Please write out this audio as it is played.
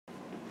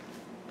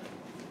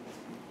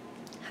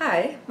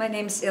Hi, my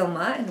name is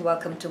Ilma and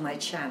welcome to my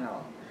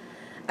channel.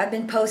 I've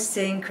been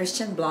posting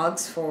Christian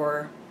blogs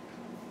for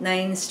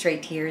 9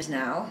 straight years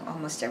now,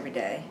 almost every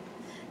day.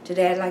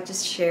 Today I'd like to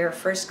share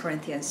 1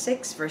 Corinthians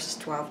 6 verses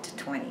 12 to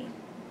 20.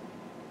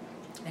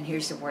 And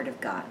here's the Word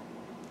of God.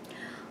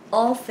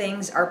 All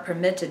things are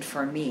permitted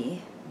for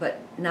me, but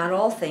not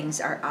all things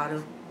are out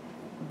of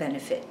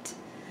benefit.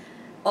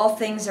 All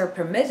things are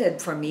permitted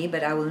for me,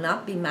 but I will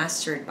not be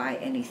mastered by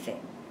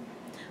anything.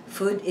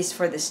 Food is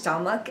for the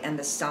stomach, and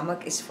the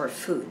stomach is for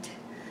food.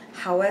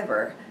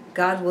 However,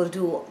 God will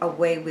do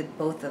away with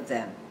both of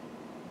them.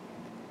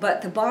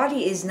 But the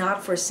body is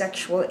not for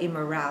sexual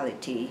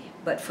immorality,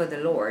 but for the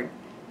Lord,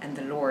 and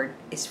the Lord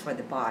is for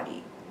the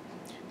body.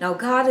 Now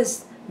God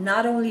has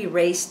not only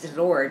raised the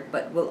Lord,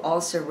 but will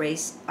also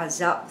raise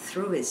us up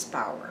through His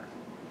power.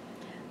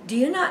 Do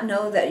you not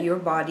know that your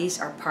bodies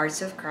are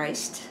parts of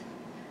Christ?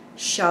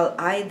 Shall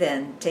I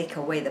then take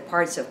away the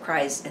parts of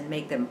Christ and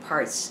make them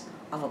parts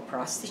of a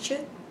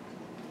prostitute?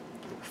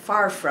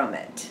 Far from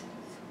it.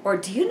 Or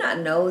do you not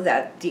know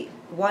that the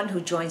one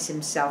who joins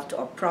himself to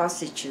a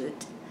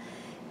prostitute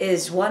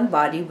is one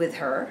body with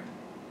her?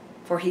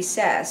 For he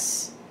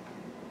says,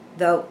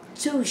 the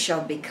two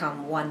shall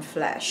become one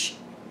flesh.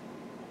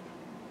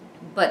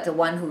 But the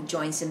one who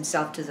joins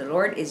himself to the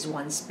Lord is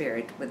one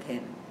spirit with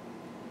him.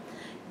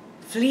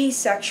 Flee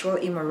sexual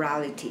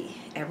immorality.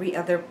 Every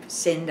other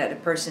sin that a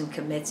person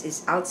commits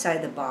is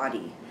outside the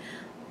body,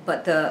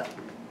 but the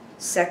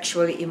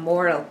sexually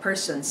immoral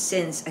person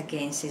sins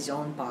against his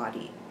own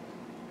body.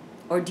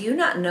 Or do you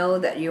not know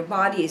that your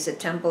body is a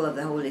temple of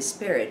the Holy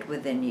Spirit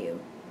within you,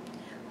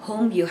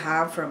 whom you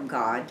have from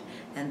God,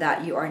 and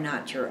that you are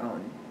not your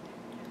own?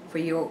 For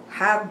you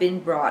have been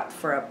bought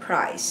for a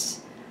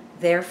price.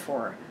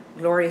 Therefore,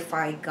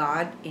 glorify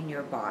God in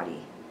your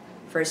body.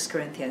 1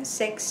 Corinthians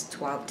 6,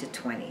 12 to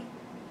 20.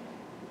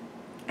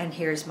 And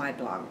here's my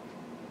blog.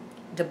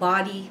 The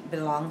body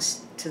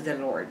belongs to the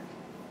Lord.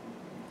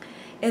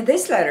 In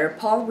this letter,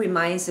 Paul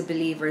reminds the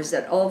believers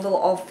that although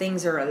all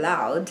things are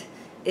allowed,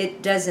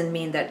 it doesn't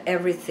mean that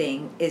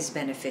everything is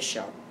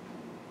beneficial.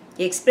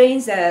 He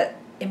explains the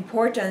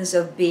importance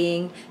of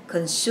being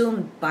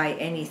consumed by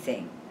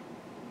anything.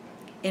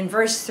 In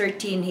verse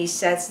 13, he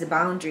sets the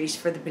boundaries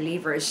for the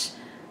believers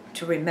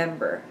to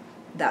remember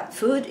that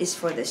food is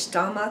for the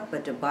stomach,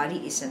 but the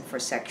body isn't for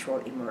sexual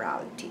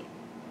immorality.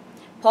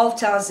 Paul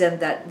tells them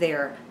that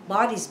their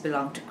bodies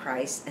belong to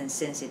Christ, and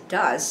since it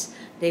does,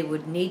 they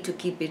would need to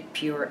keep it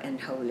pure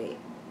and holy.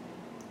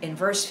 In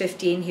verse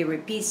 15, he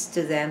repeats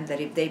to them that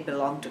if they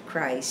belong to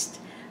Christ,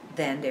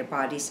 then their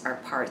bodies are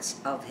parts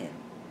of Him.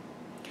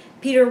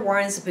 Peter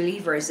warns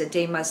believers that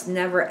they must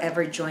never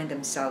ever join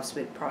themselves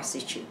with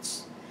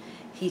prostitutes.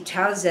 He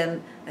tells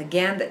them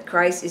again that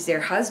Christ is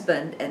their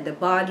husband and the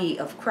body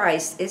of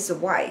Christ is the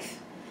wife.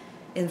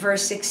 In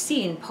verse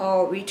 16,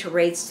 Paul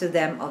reiterates to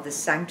them of the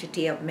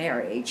sanctity of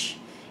marriage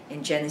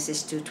in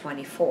Genesis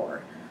 2:24,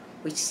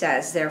 which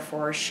says,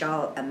 therefore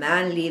shall a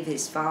man leave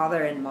his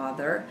father and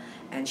mother,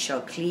 and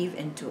shall cleave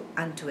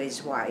unto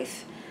his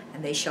wife,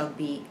 and they shall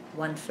be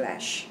one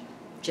flesh.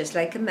 Just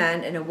like a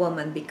man and a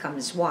woman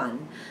becomes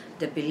one,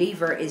 the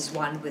believer is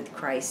one with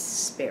Christ's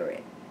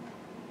Spirit.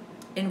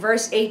 In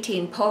verse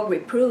 18, Paul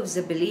reproves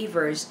the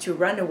believers to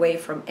run away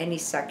from any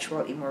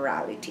sexual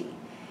immorality.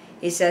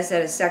 He says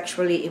that a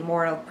sexually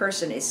immoral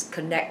person is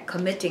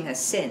committing a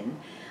sin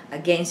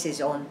against his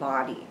own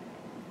body.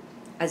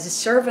 As a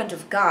servant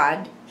of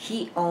God,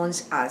 He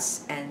owns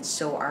us, and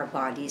so our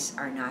bodies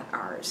are not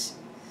ours.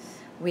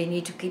 We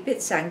need to keep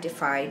it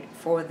sanctified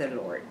for the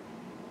Lord.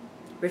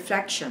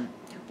 Reflection.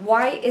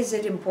 Why is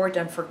it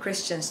important for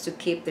Christians to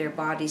keep their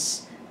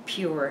bodies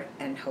pure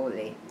and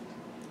holy?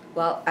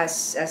 Well,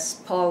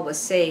 as Paul was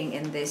saying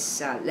in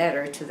this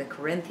letter to the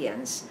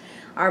Corinthians,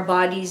 our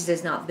bodies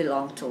does not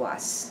belong to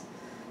us.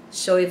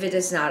 So if it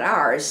is not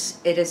ours,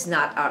 it is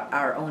not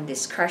our own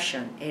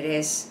discretion. It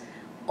is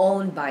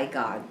owned by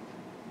God.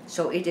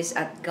 So it is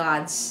at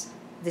God's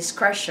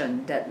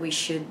discretion that we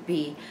should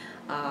be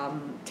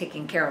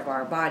taking care of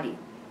our body.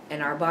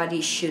 And our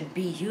body should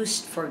be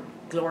used for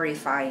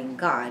glorifying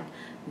God,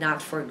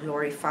 not for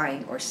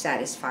glorifying or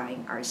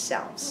satisfying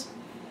ourselves.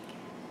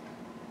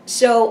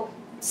 So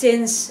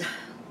since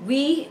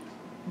we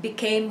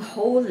became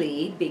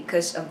holy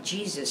because of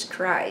Jesus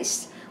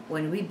Christ,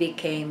 when we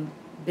became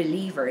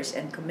believers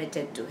and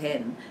committed to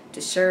Him,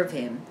 to serve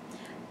Him,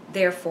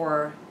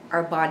 therefore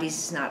our bodies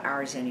is not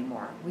ours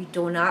anymore. We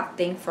do not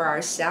think for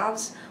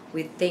ourselves,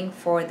 we think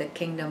for the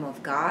kingdom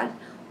of God.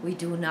 We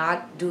do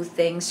not do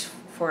things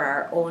for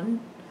our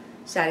own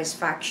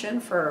satisfaction,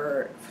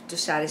 to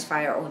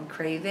satisfy our own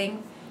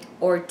craving,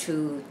 or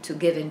to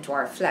give into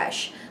our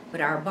flesh.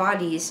 But our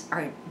bodies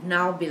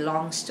now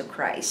belongs to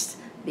Christ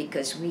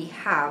because we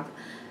have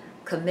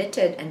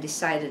committed and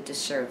decided to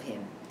serve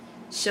Him.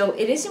 So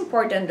it is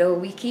important though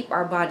we keep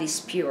our bodies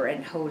pure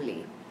and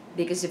holy,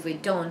 because if we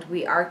don't,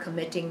 we are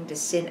committing the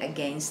sin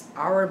against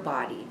our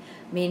body,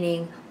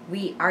 meaning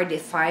we are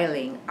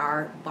defiling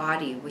our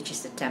body, which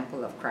is the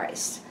temple of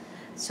Christ.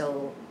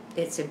 So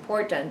it's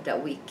important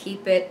that we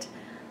keep it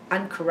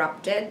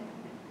uncorrupted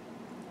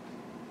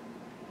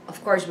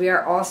Of course, we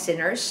are all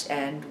sinners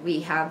and we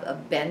have a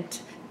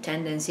bent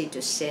tendency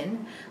to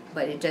sin,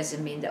 but it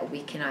doesn't mean that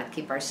we cannot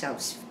keep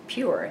ourselves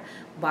pure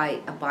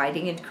by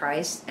abiding in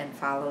Christ and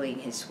following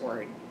His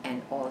Word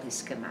and all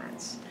His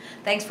commands.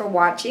 Thanks for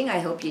watching. I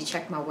hope you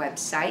check my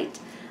website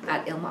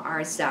at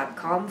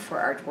ilma'S.com for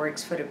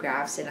artworks,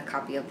 photographs, and a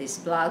copy of this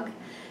blog.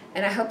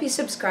 And I hope you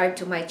subscribe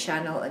to my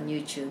channel on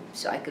YouTube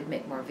so I could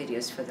make more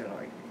videos for the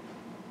Lord.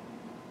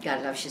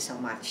 God loves you so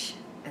much,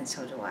 and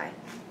so do I.